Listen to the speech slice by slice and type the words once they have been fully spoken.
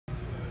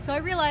So I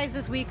realized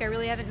this week I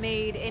really haven't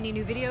made any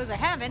new videos. I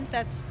haven't.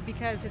 That's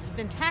because it's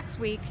been tax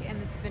week and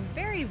it's been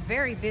very,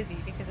 very busy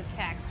because of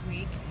tax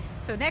week.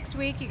 So next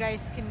week you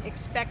guys can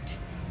expect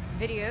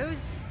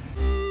videos.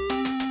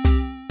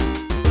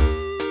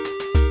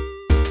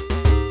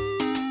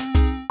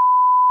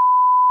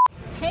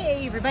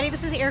 Hey everybody,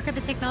 this is Erica,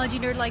 the technology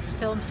nerd likes to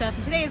film stuff,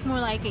 and today is more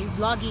like a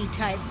vloggy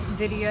type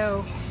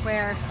video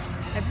where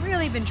I've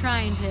really been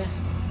trying to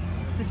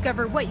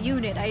discover what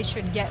unit I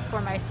should get for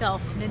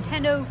myself.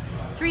 Nintendo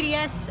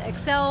 3DS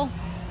XL,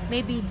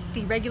 maybe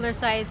the regular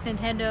sized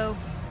Nintendo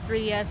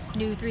 3DS,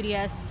 new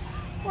 3DS,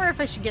 or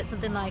if I should get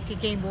something like a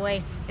Game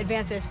Boy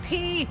Advance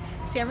SP.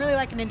 See, I'm really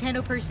like a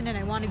Nintendo person and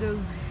I want to go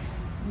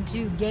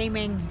into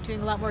gaming, doing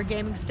a lot more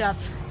gaming stuff.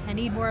 I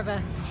need more of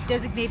a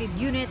designated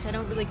unit. I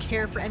don't really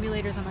care for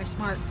emulators on my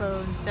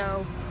smartphone,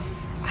 so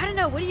I don't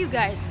know. What do you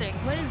guys think?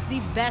 What is the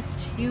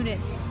best unit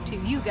to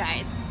you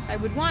guys? I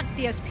would want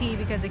the SP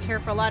because I care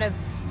for a lot of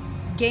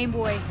Game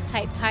Boy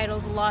type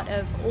titles, a lot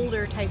of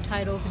older type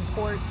titles and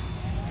ports,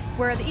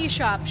 where the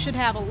eShop should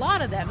have a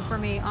lot of them for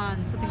me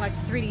on something like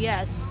the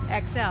 3DS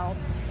XL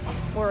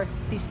or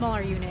the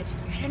smaller unit.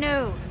 I don't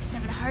know, I'm just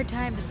having a hard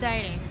time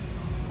deciding.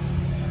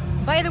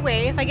 By the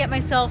way, if I get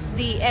myself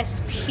the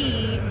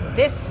SP,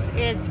 this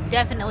is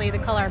definitely the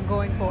color I'm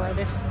going for.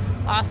 This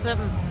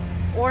awesome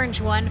orange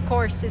one. Of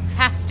course, it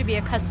has to be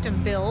a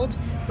custom build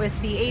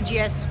with the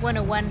AGS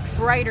 101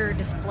 brighter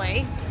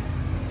display.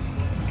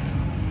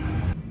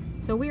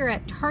 So we are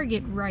at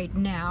Target right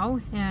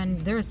now,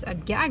 and there's a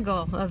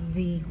gaggle of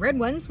the red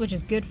ones, which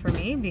is good for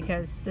me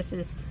because this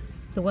is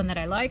the one that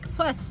I like.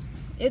 Plus,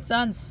 it's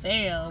on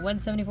sale,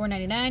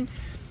 $174.99. I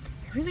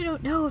really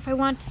don't know if I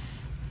want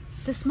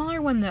the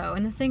smaller one though,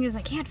 and the thing is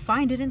I can't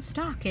find it in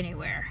stock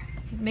anywhere.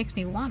 It makes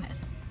me want it.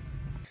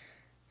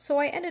 So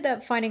I ended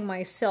up finding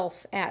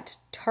myself at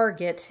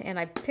Target and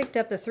I picked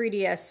up the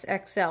 3DS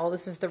XL.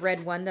 This is the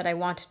red one that I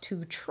want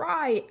to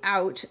try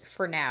out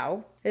for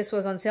now. This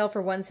was on sale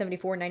for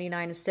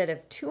 $174.99 instead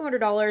of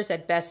 $200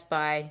 at Best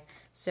Buy.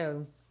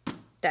 So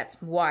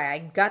that's why I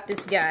got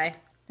this guy.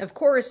 Of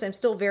course, I'm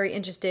still very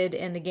interested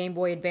in the Game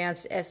Boy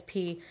Advance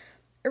SP.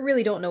 I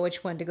really don't know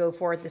which one to go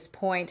for at this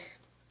point.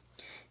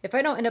 If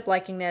I don't end up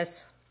liking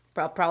this,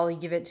 I'll probably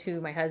give it to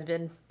my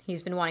husband.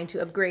 He's been wanting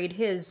to upgrade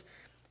his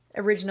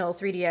original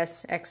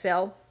 3DS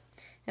XL.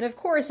 And of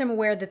course, I'm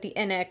aware that the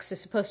NX is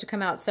supposed to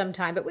come out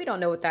sometime, but we don't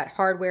know what that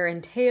hardware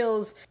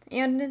entails.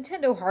 And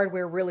Nintendo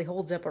hardware really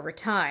holds up over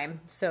time,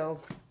 so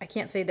I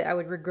can't say that I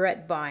would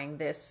regret buying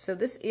this. So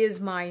this is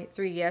my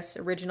 3DS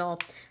original.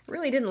 I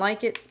really didn't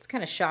like it. It's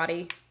kind of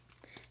shoddy.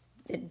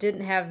 It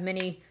didn't have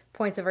many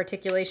points of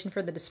articulation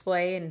for the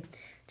display and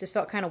just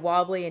felt kind of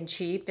wobbly and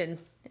cheap, and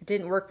it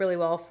didn't work really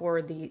well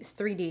for the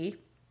 3D.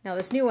 Now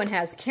this new one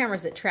has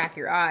cameras that track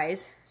your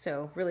eyes,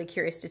 so really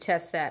curious to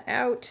test that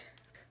out.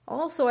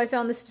 Also, I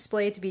found this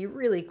display to be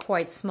really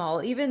quite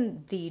small.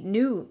 Even the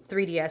new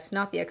 3DS,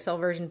 not the XL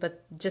version,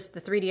 but just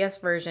the 3DS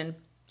version,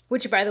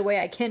 which by the way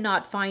I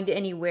cannot find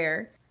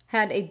anywhere,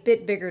 had a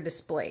bit bigger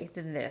display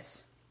than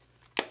this.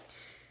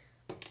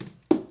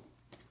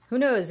 Who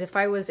knows, if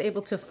I was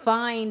able to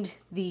find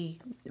the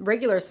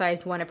regular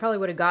sized one, I probably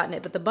would have gotten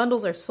it, but the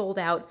bundles are sold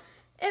out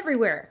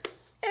everywhere.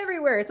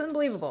 Everywhere, it's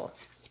unbelievable.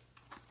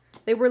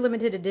 They were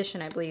limited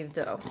edition, I believe,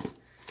 though.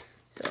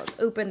 So let's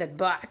open the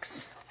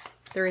box.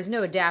 There is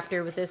no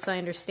adapter with this, I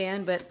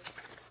understand, but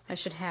I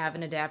should have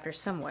an adapter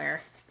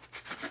somewhere.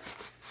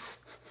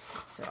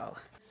 So,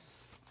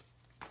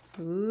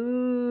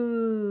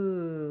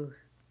 ooh.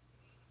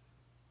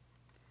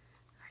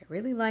 I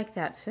really like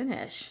that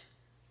finish.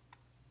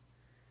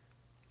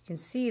 You can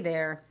see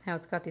there how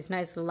it's got these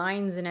nice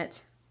lines in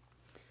it.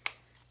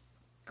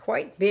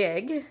 Quite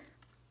big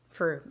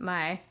for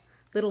my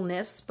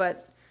littleness,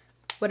 but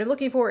what I'm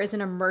looking for is an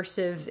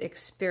immersive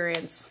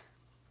experience.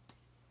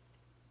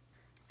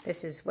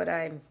 This is what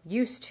I'm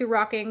used to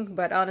rocking,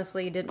 but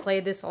honestly didn't play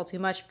this all too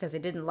much because I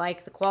didn't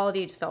like the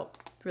quality. It just felt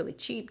really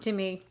cheap to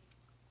me.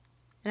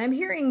 And I'm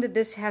hearing that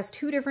this has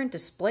two different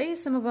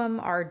displays. Some of them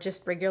are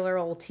just regular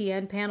old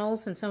TN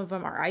panels, and some of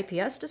them are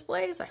IPS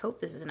displays. I hope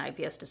this is an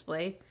IPS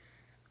display.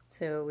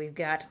 So we've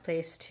got a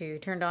place to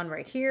turn it on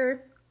right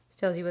here. This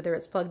tells you whether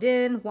it's plugged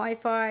in,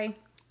 Wi-Fi,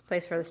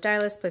 place for the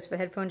stylus, place for the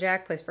headphone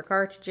jack, place for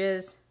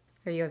cartridges.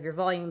 Here you have your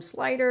volume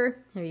slider.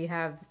 Here you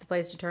have the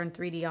place to turn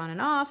 3D on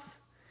and off.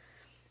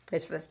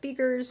 Place for the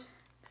speakers.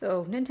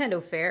 So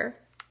Nintendo fare.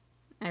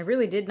 I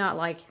really did not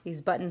like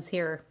these buttons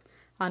here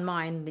on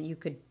mine that you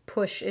could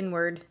push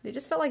inward. They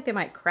just felt like they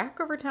might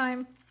crack over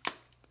time.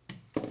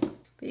 But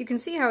you can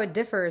see how it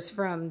differs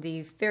from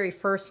the very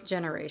first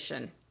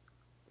generation.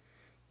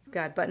 You've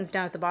got buttons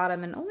down at the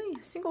bottom and only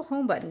a single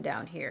home button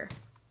down here.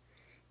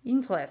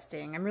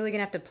 Interesting. I'm really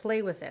gonna have to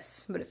play with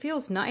this, but it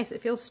feels nice.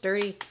 It feels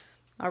sturdy.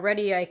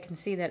 Already I can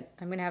see that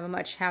I'm gonna have a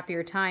much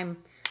happier time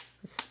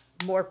with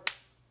more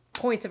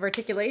points of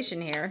articulation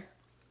here.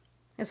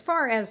 As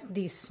far as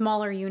the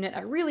smaller unit, I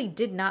really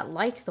did not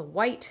like the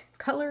white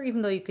color,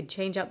 even though you could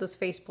change out those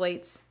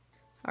faceplates.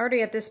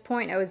 Already at this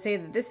point, I would say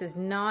that this is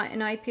not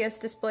an IPS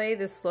display.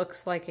 This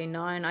looks like a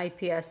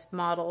non-IPS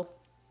model.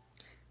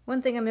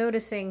 One thing I'm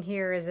noticing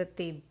here is that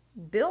the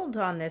build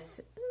on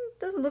this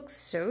doesn't look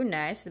so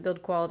nice, the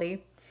build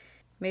quality.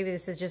 Maybe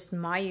this is just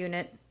my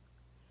unit.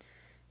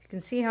 You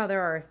can see how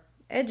there are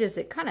edges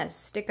that kind of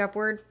stick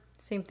upward.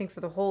 Same thing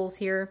for the holes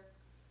here.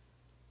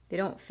 They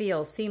don't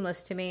feel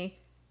seamless to me.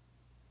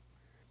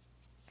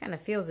 Kind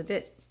of feels a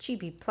bit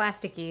cheapy,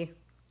 plasticky.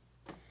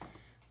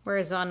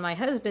 Whereas on my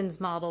husband's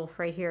model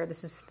right here,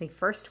 this is the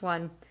first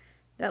one,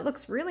 that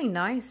looks really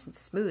nice and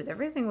smooth.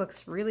 Everything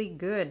looks really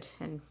good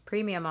and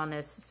premium on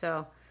this.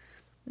 So,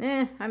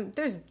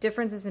 there's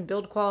differences in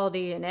build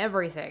quality and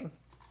everything.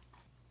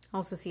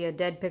 Also see a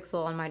dead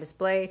pixel on my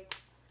display.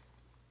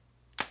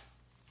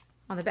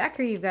 On the back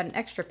here, you've got an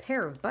extra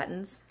pair of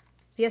buttons.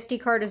 The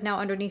SD card is now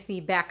underneath the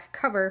back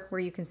cover,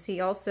 where you can see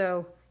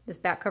also this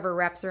back cover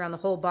wraps around the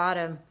whole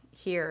bottom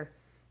here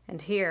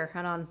and here,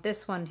 and on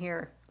this one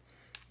here.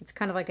 It's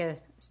kind of like a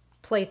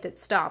plate that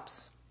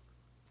stops.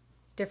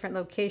 Different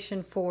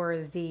location for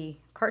the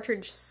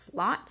cartridge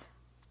slot.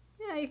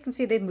 Yeah, you can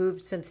see they've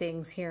moved some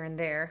things here and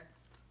there.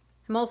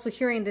 I'm also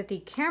hearing that the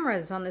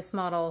cameras on this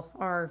model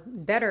are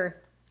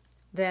better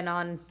than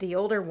on the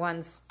older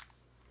ones.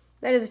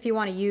 That is if you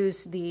want to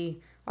use the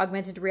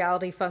augmented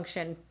reality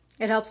function.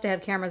 It helps to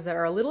have cameras that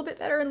are a little bit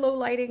better in low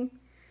lighting,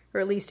 or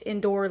at least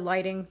indoor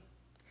lighting,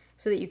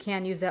 so that you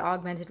can use that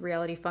augmented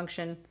reality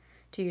function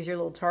to use your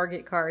little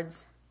target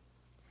cards.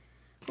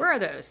 Where are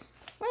those?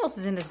 What else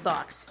is in this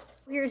box?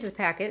 Here's his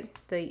packet,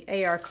 the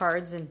AR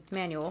cards and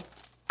manual.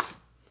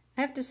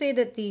 I have to say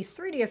that the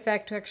 3D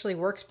effect actually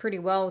works pretty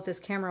well with this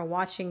camera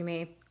watching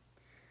me.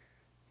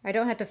 I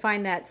don't have to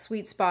find that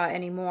sweet spot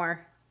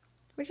anymore,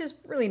 which is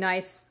really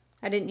nice.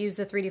 I didn't use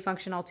the 3D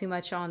function all too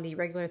much on the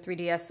regular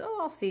 3DS, so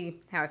I'll see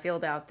how I feel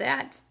about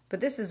that. But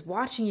this is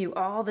watching you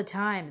all the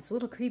time. It's a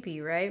little creepy,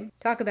 right?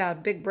 Talk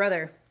about Big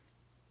Brother.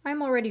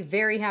 I'm already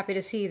very happy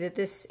to see that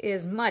this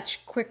is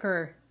much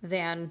quicker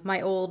than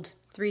my old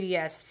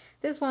 3DS.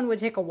 This one would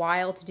take a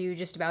while to do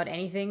just about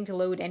anything, to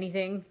load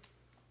anything.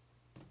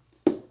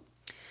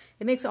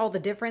 It makes all the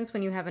difference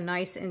when you have a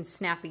nice and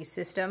snappy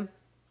system.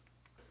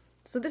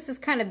 So this has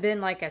kind of been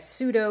like a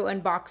pseudo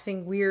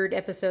unboxing weird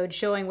episode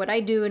showing what I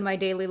do in my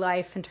daily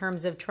life in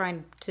terms of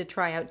trying to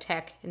try out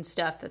tech and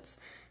stuff. That's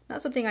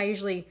not something I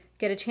usually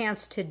get a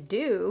chance to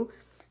do.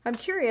 I'm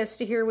curious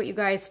to hear what you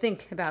guys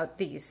think about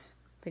these.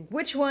 Like,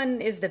 which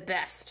one is the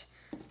best?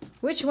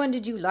 Which one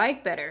did you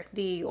like better?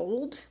 The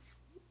old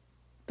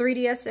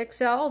 3DS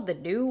XL, the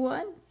new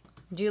one?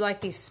 Do you like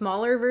the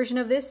smaller version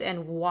of this,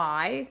 and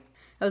why?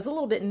 I was a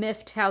little bit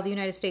miffed how the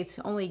United States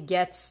only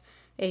gets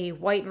a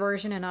white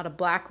version and not a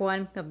black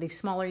one of the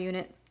smaller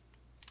unit.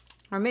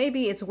 Or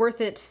maybe it's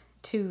worth it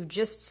to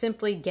just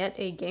simply get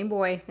a Game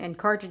Boy and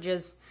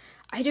cartridges.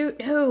 I don't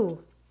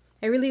know.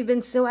 I really have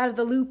been so out of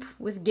the loop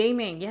with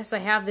gaming. Yes, I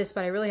have this,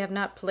 but I really have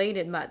not played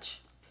it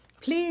much.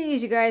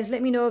 Please, you guys,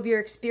 let me know of your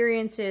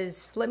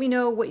experiences. Let me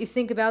know what you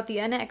think about the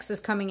NX is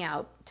coming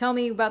out. Tell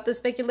me about the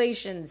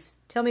speculations.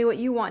 Tell me what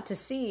you want to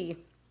see.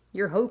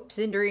 Your hopes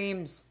and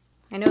dreams.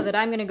 I know that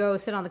I'm going to go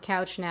sit on the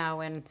couch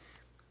now and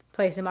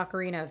play some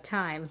Ocarina of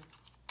Time.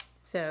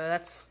 So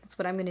that's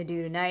what I'm going to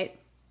do tonight.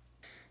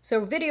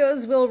 So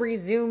videos will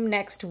resume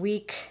next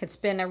week. It's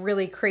been a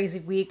really crazy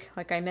week.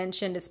 Like I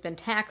mentioned, it's been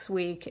tax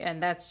week,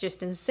 and that's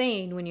just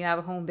insane when you have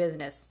a home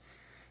business.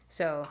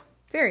 So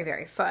very,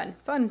 very fun.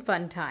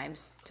 Fun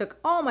times. Took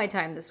all my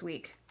time this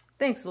week.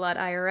 Thanks a lot,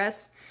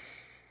 IRS.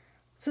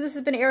 So this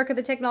has been Erica,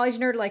 the technology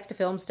nerd who likes to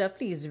film stuff.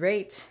 Please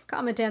rate,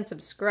 comment, and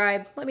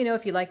subscribe. Let me know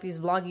if you like these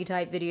vloggy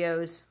type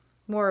videos.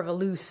 More of a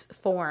loose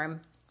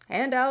form.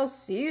 And I'll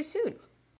see you soon.